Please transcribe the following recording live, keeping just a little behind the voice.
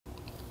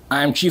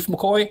I'm Chief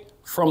MAKOi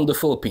from the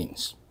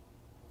Philippines.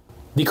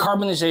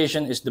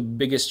 Decarbonization is the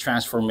biggest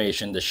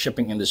transformation the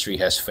shipping industry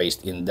has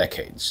faced in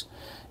decades.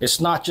 It's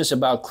not just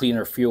about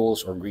cleaner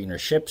fuels or greener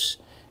ships,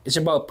 it's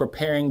about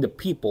preparing the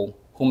people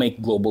who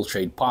make global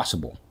trade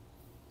possible,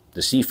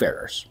 the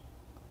seafarers.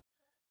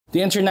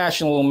 The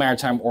International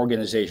Maritime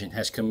Organization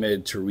has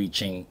committed to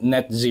reaching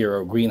net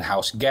zero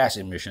greenhouse gas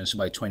emissions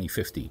by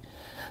 2050.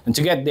 And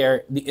to get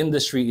there, the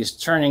industry is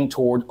turning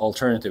toward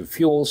alternative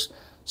fuels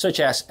such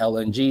as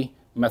LNG,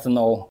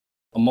 methanol,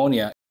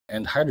 ammonia,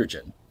 and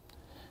hydrogen.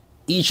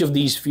 Each of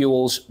these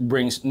fuels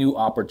brings new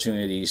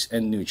opportunities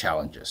and new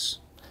challenges.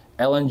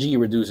 LNG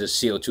reduces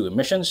CO2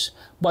 emissions,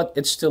 but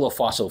it's still a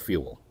fossil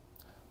fuel.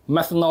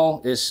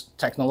 Methanol is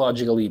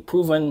technologically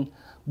proven,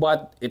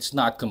 but it's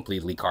not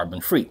completely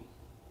carbon-free.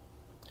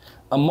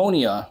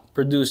 Ammonia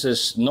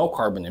produces no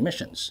carbon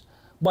emissions,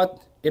 but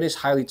it is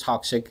highly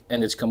toxic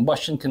and its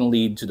combustion can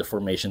lead to the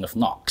formation of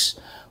NOx,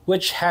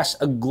 which has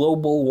a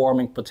global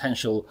warming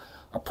potential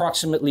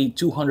approximately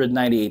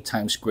 298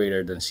 times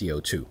greater than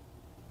CO2.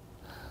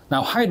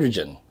 Now,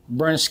 hydrogen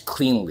burns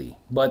cleanly,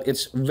 but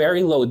its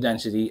very low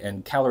density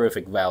and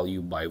calorific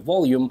value by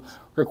volume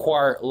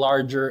require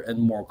larger and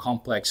more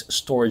complex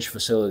storage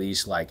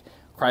facilities like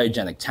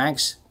cryogenic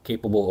tanks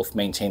capable of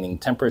maintaining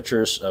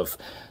temperatures of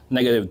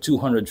negative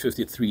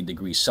 253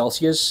 degrees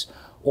Celsius,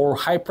 or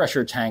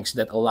high-pressure tanks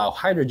that allow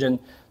hydrogen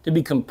to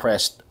be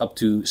compressed up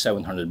to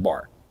 700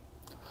 bar.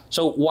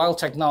 So while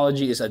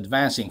technology is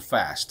advancing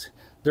fast,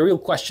 the real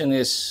question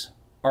is,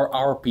 are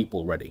our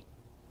people ready?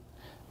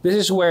 This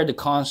is where the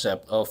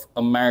concept of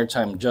a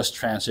maritime just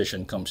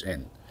transition comes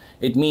in.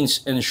 It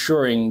means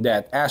ensuring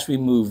that as we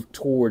move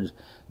toward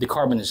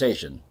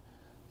decarbonization,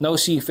 no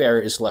seafarer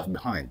is left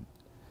behind.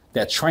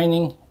 That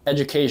training,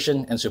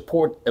 education, and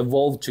support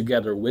evolve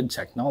together with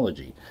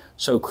technology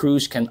so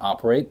crews can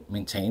operate,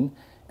 maintain,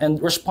 and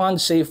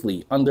respond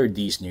safely under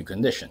these new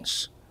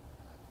conditions.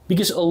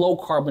 Because a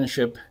low-carbon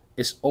ship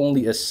is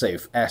only as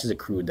safe as the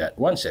crew that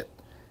runs it.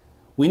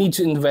 We need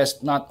to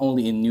invest not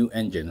only in new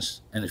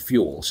engines and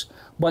fuels,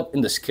 but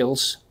in the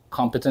skills,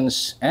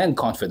 competence, and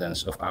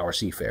confidence of our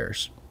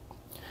seafarers.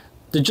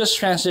 The just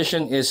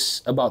transition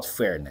is about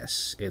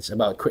fairness. It's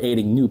about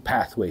creating new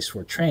pathways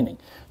for training,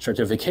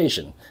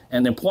 certification,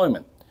 and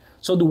employment,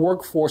 so the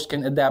workforce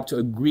can adapt to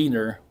a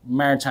greener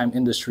maritime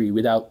industry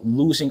without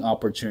losing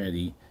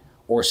opportunity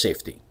or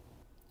safety.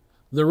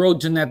 The road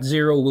to net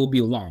zero will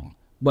be long,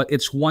 but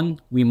it's one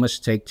we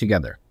must take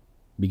together,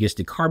 because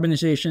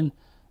decarbonization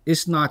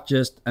is not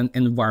just an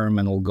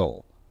environmental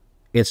goal,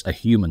 it's a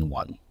human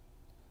one.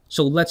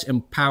 So let's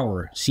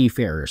empower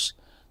seafarers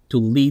to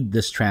lead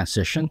this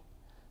transition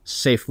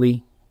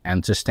safely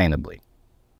and sustainably.